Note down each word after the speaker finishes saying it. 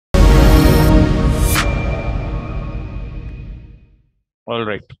All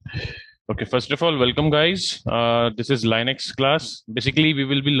right. Okay, first of all, welcome guys. This is Linux class. Basically, we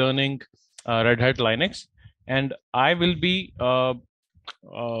will be learning Red Hat Linux, and I will be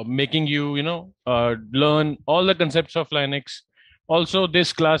making you, learn all the concepts of Linux. Also,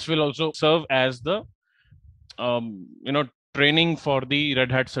 this class will also serve as the, training for the Red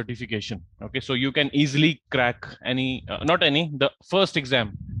Hat certification. Okay, so you can easily crack not any, the first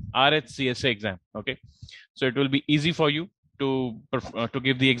exam, RHCSA exam. Okay, so it will be easy for you to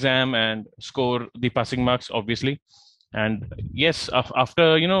give the exam and score the passing marks, obviously. And yes,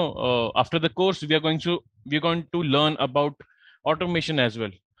 after after the course, we're going to learn about automation as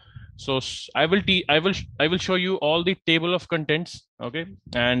well. So I will show you all the table of contents. Okay,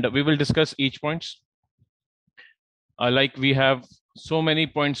 and we will discuss each points. Like we have so many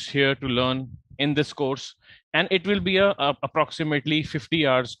points here to learn in this course, and it will be a approximately 50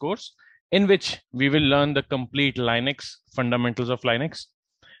 hours course in which we will learn the complete Linux fundamentals of Linux.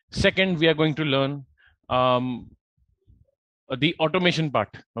 Second, we are going to learn the automation part.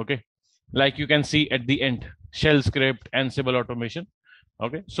 Okay, like you can see at the end, shell script, Ansible automation.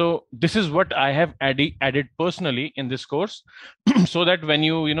 Okay, so this is what I have added personally in this course, so that when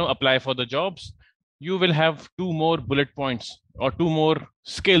you apply for the jobs, you will have two more bullet points or two more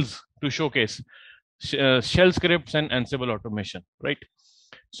skills to showcase: shell scripts and Ansible automation, right?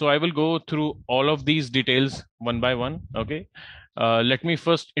 So I will go through all of these details one by one. Okay, let me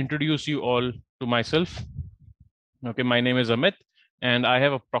first introduce you all to myself. Okay, my name is Amit, and I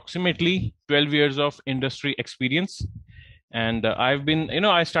have approximately 12 years of industry experience. And I've been,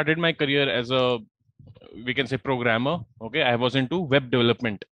 I started my career as a, we can say, programmer. Okay, I was into web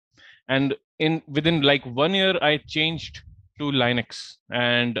development, and within like 1 year, I changed to Linux,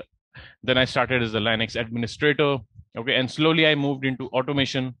 and then I started as a Linux administrator. Okay, and slowly I moved into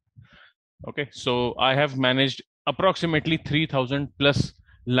automation. Okay, so I have managed approximately 3,000 plus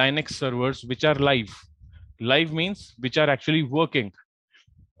Linux servers which are live. Live means which are actually working.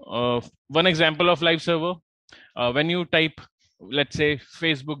 One example of live server, when you type, let's say,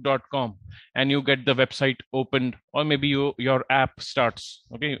 facebook.com, and you get the website opened, or maybe your app starts.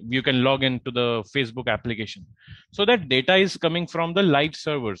 Okay, you can log into the Facebook application. So that data is coming from the live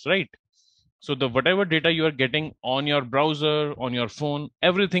servers, right? So the whatever data you are getting on your browser, on your phone,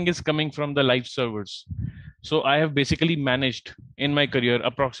 everything is coming from the live servers. So I have basically managed in my career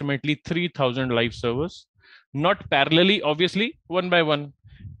approximately 3,000 live servers, not parallelly, obviously, one by one.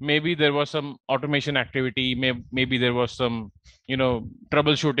 Maybe there was some automation activity, maybe there was some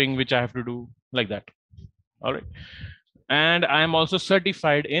troubleshooting which I have to do, like that. All right. And I am also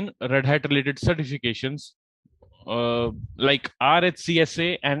certified in Red Hat related certifications, like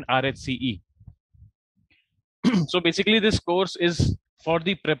RHCSA and RHCE. So basically this course is for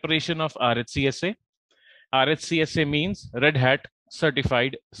the preparation of RHCSA. RHCSA means Red Hat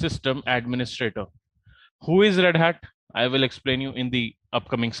Certified System Administrator. Who is Red Hat? I will explain you in the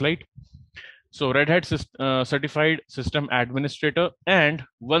upcoming slide. So Red Hat Certified System Administrator, and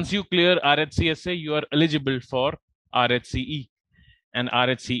once you clear RHCSA, you are eligible for RHCE, and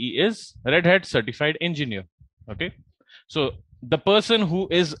RHCE is Red Hat Certified Engineer. Okay, so the person who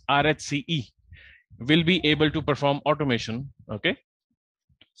is RHCE will be able to perform automation. Okay,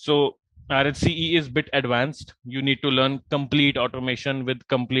 so RHCE is bit advanced. You need to learn complete automation with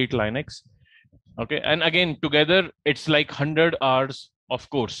complete Linux. Okay, and again, together it's like 100 hours of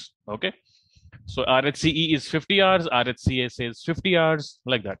course. Okay, so RHCE is 50 hours, RHCSA is 50 hours,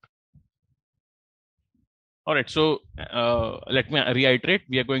 like that. All right, so let me reiterate.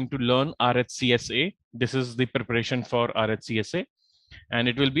 We are going to learn RHCSA. This is the preparation for RHCSA, and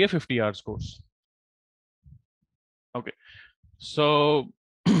it will be a 50 hours course. Okay, so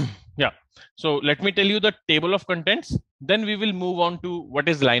yeah, so let me tell you the table of contents. Then we will move on to what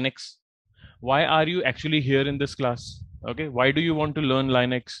is Linux. Why are you actually here in this class? Okay, why do you want to learn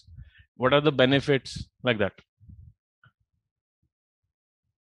Linux? What are the benefits, like that?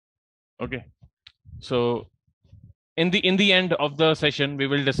 Okay, so in the end of the session, we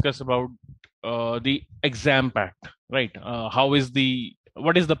will discuss about the exam pact, right? What is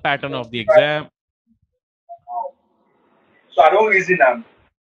the pattern of the exam? So I don't reason them.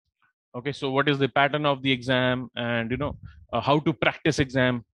 Okay, so what is the pattern of the exam, and how to practice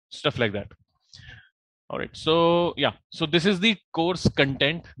exam, stuff like that. All right, so yeah, so this is the course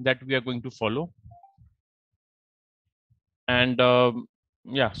content that we are going to follow. And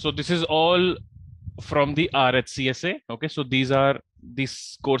yeah, so this is all from the RHCSA. Okay, so these are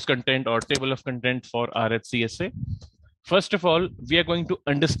this course content or table of content for RHCSA. First of all, we are going to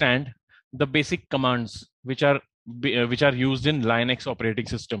understand the basic commands which are used in Linux operating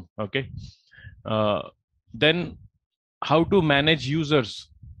system. Okay, then how to manage users,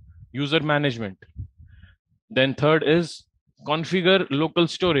 user management. Then third is configure local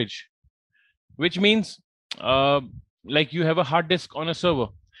storage, which means uh, like you have a hard disk on a server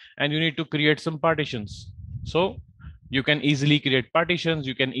and you need to create some partitions. So you can easily create partitions,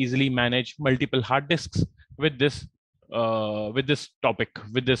 you can easily manage multiple hard disks with this topic,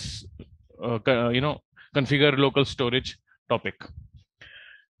 with this configure local storage topic.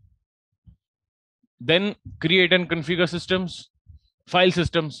 Then create and configure systems, file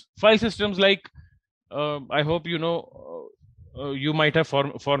systems like I hope you know, you might have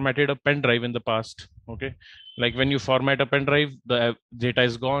formatted a pen drive in the past. Okay, like when you format a pen drive, the data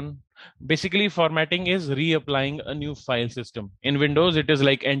is gone. Basically, formatting is reapplying a new file system. In Windows, it is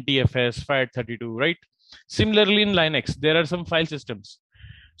like NTFS, FAT32, right? Similarly, in Linux, there are some file systems.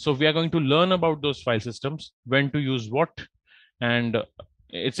 So we are going to learn about those file systems, when to use what, and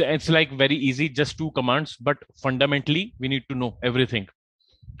it's like very easy, just 2 commands, but fundamentally we need to know everything.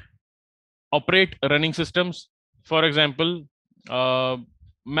 Operate running systems, for example,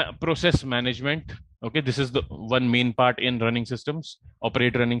 process management. Okay, this is the one main part in running systems,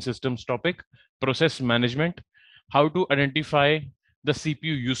 operate running systems topic. Process management, how to identify the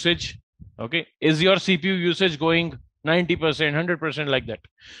CPU usage. Okay, is your CPU usage going 90%, 100% like that?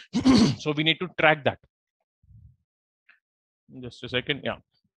 So we need to track that. Just a second. Yeah.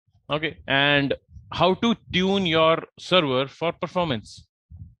 Okay, and how to tune your server for performance.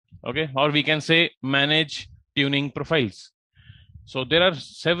 Okay, or we can say manage tuning profiles. So there are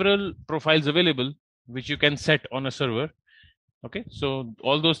several profiles available which you can set on a server. Okay, so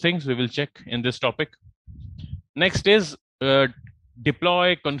all those things we will check in this topic. Next is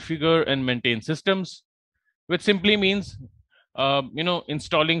deploy, configure, and maintain systems, which simply means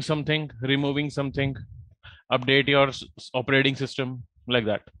installing something, removing something, update your operating system, like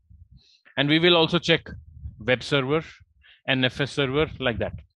that. And we will also check web server, NFS server, like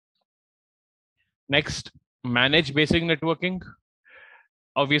that. Next, manage basic networking.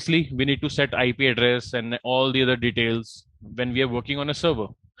 Obviously, we need to set IP address and all the other details when we are working on a server.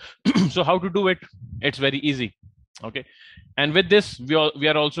 So how to do it? It's very easy. Okay, and with this, we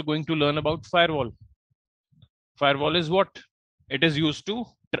are also going to learn about firewall. Firewall is what? It is used to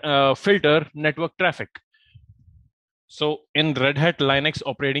filter network traffic. So in Red Hat Linux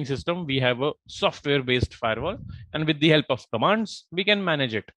operating system, we have a software-based firewall, and with the help of commands, we can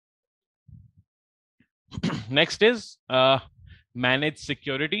manage it. Next is manage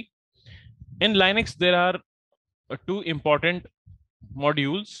security. In Linux, there are 2 important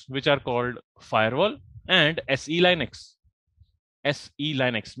modules which are called firewall and SE Linux. SE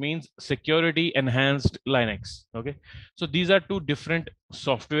Linux means security enhanced Linux. Okay, so these are 2 different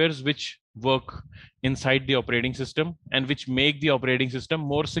softwares which work inside the operating system and which make the operating system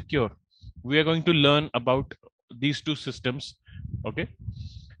more secure. We are going to learn about these 2 systems. Okay,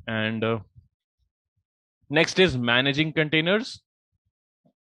 and next is managing containers.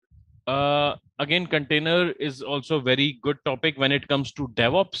 Again, container is also a very good topic when it comes to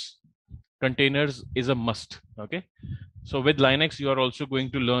DevOps. Containers is a must. Okay, so with Linux, you are also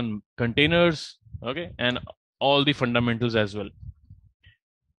going to learn containers. Okay, and all the fundamentals as well.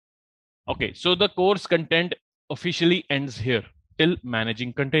 Okay, so the course content officially ends here till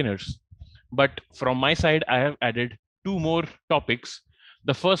managing containers. But from my side, I have added 2 more topics.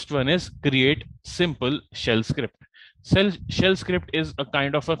 The first one is create simple shell script. Shell script is a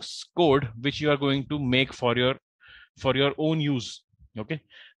kind of a code which you are going to make for your own use. Okay,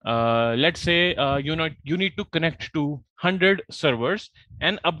 let's say you need to connect to 100 servers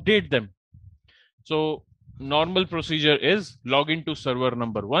and update them. So normal procedure is log into server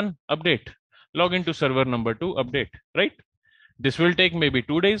number 1, update, log into server number 2, update, right? This will take maybe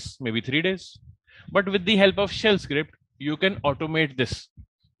 2 days, maybe 3 days. But with the help of shell script, you can automate this.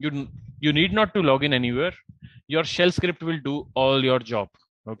 You need not to log in anywhere. Your shell script will do all your job.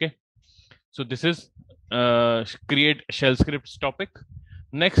 Okay, so this is create shell scripts topic.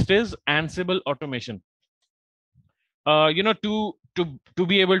 Next is Ansible automation. To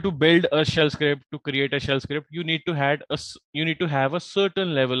be able to build a shell script, to create a shell script, you need to have a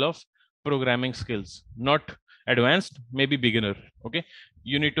certain level of programming skills, not advanced, maybe beginner. Okay,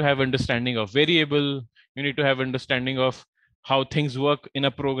 you need to have understanding of variable, you need to have understanding of how things work in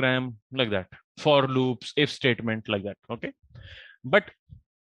a program, like that, for loops, if statement, like that. Okay, but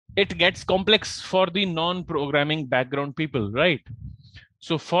it gets complex for the non-programming background people, right?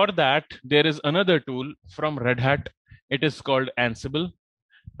 So for that, there is another tool from Red Hat. It is called Ansible.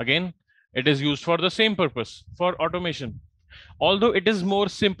 Again, it is used for the same purpose, for automation. Although it is more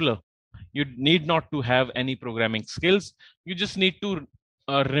simpler, you need not to have any programming skills. You just need to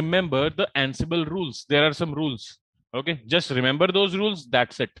remember the Ansible rules. There are some rules. Okay, just remember those rules.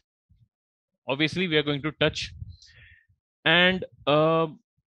 That's it. Obviously, we are going to touch and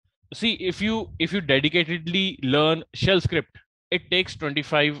see if you dedicatedly learn shell script, it takes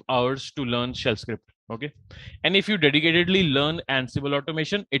 25 hours to learn shell script. Okay, and if you dedicatedly learn Ansible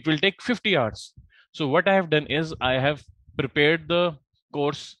automation, it will take 50 hours. So what I have done is I have prepared the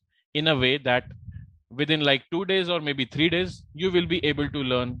course in a way that within like 2 days or maybe 3 days, you will be able to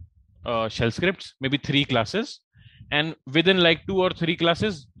learn shell scripts, maybe 3 classes, and within like 2 or 3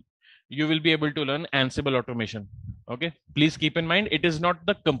 classes, you will be able to learn Ansible automation. Okay, please keep in mind it is not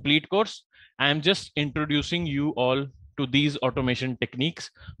the complete course. I am just introducing you all to these automation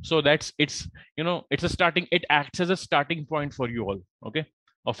techniques, so that's it's a starting, it acts as a starting point for you all. Okay,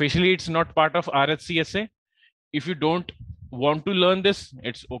 officially it's not part of RHCSA. If you don't want to learn this,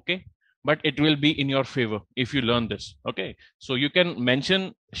 it's okay, but it will be in your favor if you learn this. Okay, so you can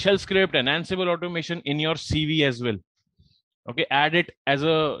mention shell script and Ansible automation in your CV as well. Okay, add it as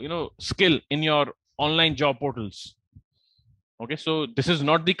a skill in your online job portals. Okay, so this is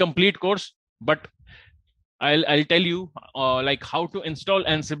not the complete course, but I'll tell you like how to install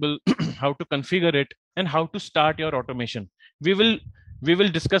Ansible, how to configure it, and how to start your automation. We will we will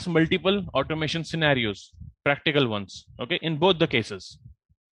discuss multiple automation scenarios, practical ones. Okay, in both the cases.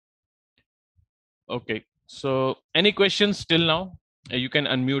 Okay, so any questions till now? You can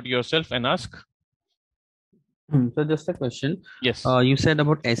unmute yourself and ask. So just a question. Yes. You said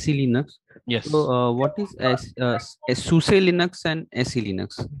about SE Linux. Yes. So what is SUSE Linux and SE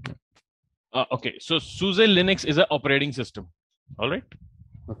Linux? Okay, so SUSE Linux is an operating system. All right.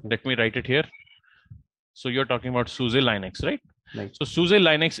 Okay. Let me write it here. So you're talking about SUSE Linux, right? Right. So SUSE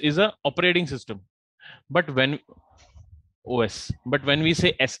Linux is a operating system, but when OS, but when we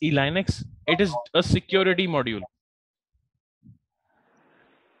say SE Linux, it is a security module.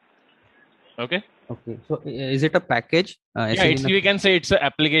 Okay. Okay. So is it a package? Yeah, SE we Linux? can say it's an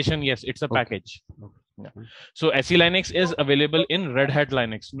application. Yes, it's a Okay. package. Okay. Yeah. So SE Linux is available in Red Hat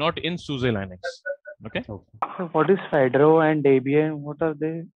Linux, not in SUSE Linux. Okay. Okay. So what is Fedro and Debian? What are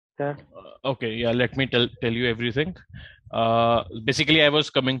they? That Okay, yeah, let me tell you everything. Basically, I was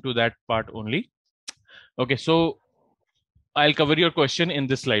coming to that part only. Okay, so I'll cover your question in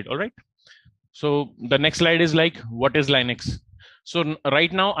this slide. All right. So the next slide is like, what is Linux? So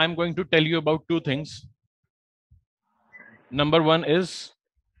right now I'm going to tell you about two things. Number one is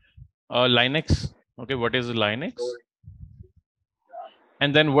Linux. Okay, what is Linux?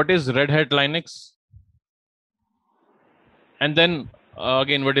 And then what is Red Hat Linux? And then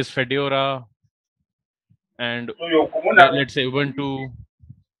again, what is Fedora? And let's say Ubuntu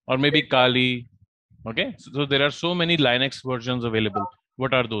or maybe Kali. Okay, so there are so many Linux versions available.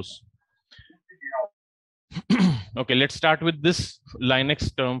 What are those? Okay, let's start with this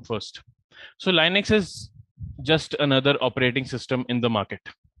Linux term first. So Linux is just another operating system in the market.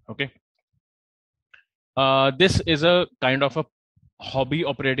 Okay, this is a kind of a hobby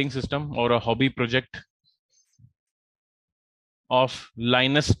operating system or a hobby project of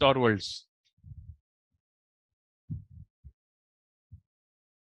Linus Torvalds.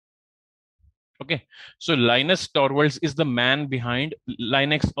 Okay, so Linus Torvalds is the man behind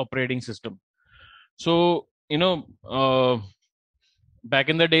Linux operating system. So back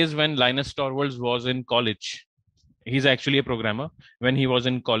in the days when Linus Torvalds was in college, he's actually a programmer. When he was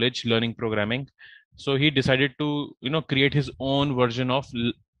in college learning programming, so he decided to create his own version of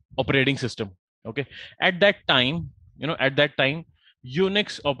operating system. Okay, at that time,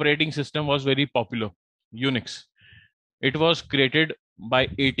 Unix operating system was very popular. Unix, it was created by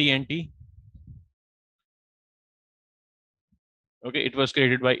AT&T. Okay, it was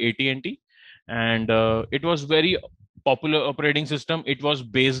created by AT&T, and it was very popular operating system. It was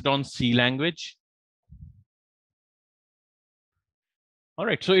based on C language. All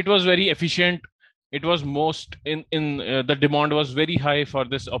right, so it was very efficient. It was most in the demand was very high for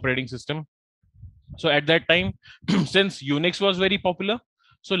this operating system. So at that time, since Unix was very popular,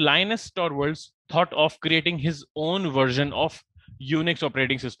 so Linus Torvalds thought of creating his own version of Unix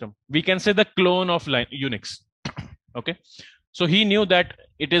operating system. We can say the clone of Unix. Okay, so he knew that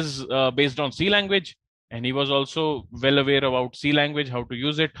it is based on C language, and he was also well aware about C language, how to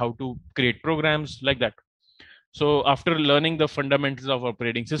use it, how to create programs like that. So after learning the fundamentals of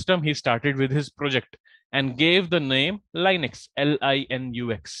operating system, he started with his project and gave the name Linux,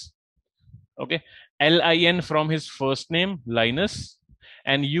 Linux. Okay, Lin from his first name, Linus,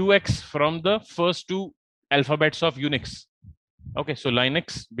 and UX from the first two alphabets of Unix. Okay, so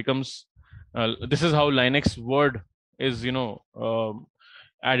Linux becomes, this is how Linux word is,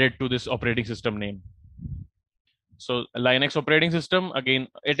 added to this operating system name. So Linux operating system, again,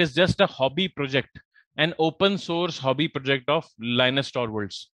 it is just a hobby project an open source hobby project of Linus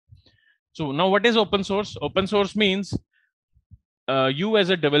Torvalds. So now what is open source? Open source means you as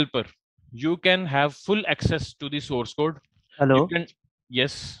a developer, you can have full access to the source code. You Hello. can,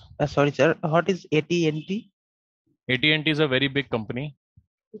 yes. Sorry, sir. What is AT&T? AT&T is a very big company.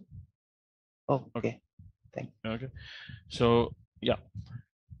 Okay. Okay. So yeah.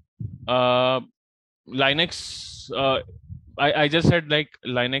 Linux, I just said like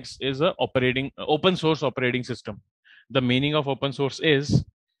Linux is a open source operating system. The meaning of open source is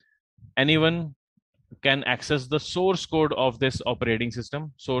anyone can access the source code of this operating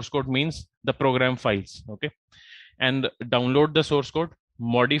system. Source code means the program files, okay? And download the source code,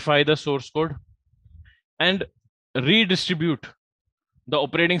 modify the source code, and redistribute the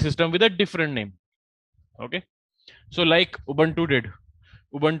operating system with a different name, okay? So like Ubuntu did.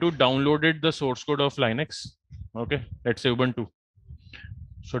 Ubuntu downloaded the source code of Linux, okay? Let's say Ubuntu.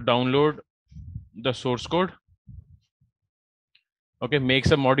 So download the source code, okay, make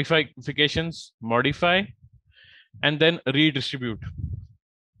some modifications, modify, and then redistribute.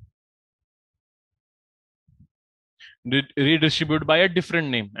 Redistribute by a different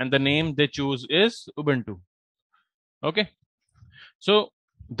name, and the name they choose is Ubuntu. Okay, so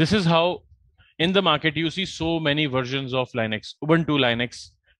this is how in the market you see so many versions of Linux: Ubuntu Linux,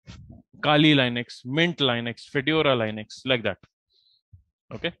 Kali Linux, Mint Linux, Fedora Linux, like that.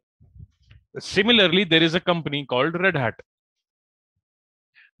 Okay. Similarly, there is a company called Red Hat.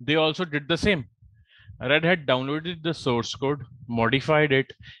 They also did the same. Red Hat downloaded the source code, modified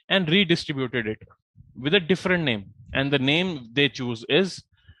it, and redistributed it with a different name. And the name they choose is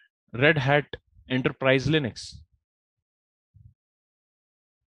Red Hat Enterprise Linux.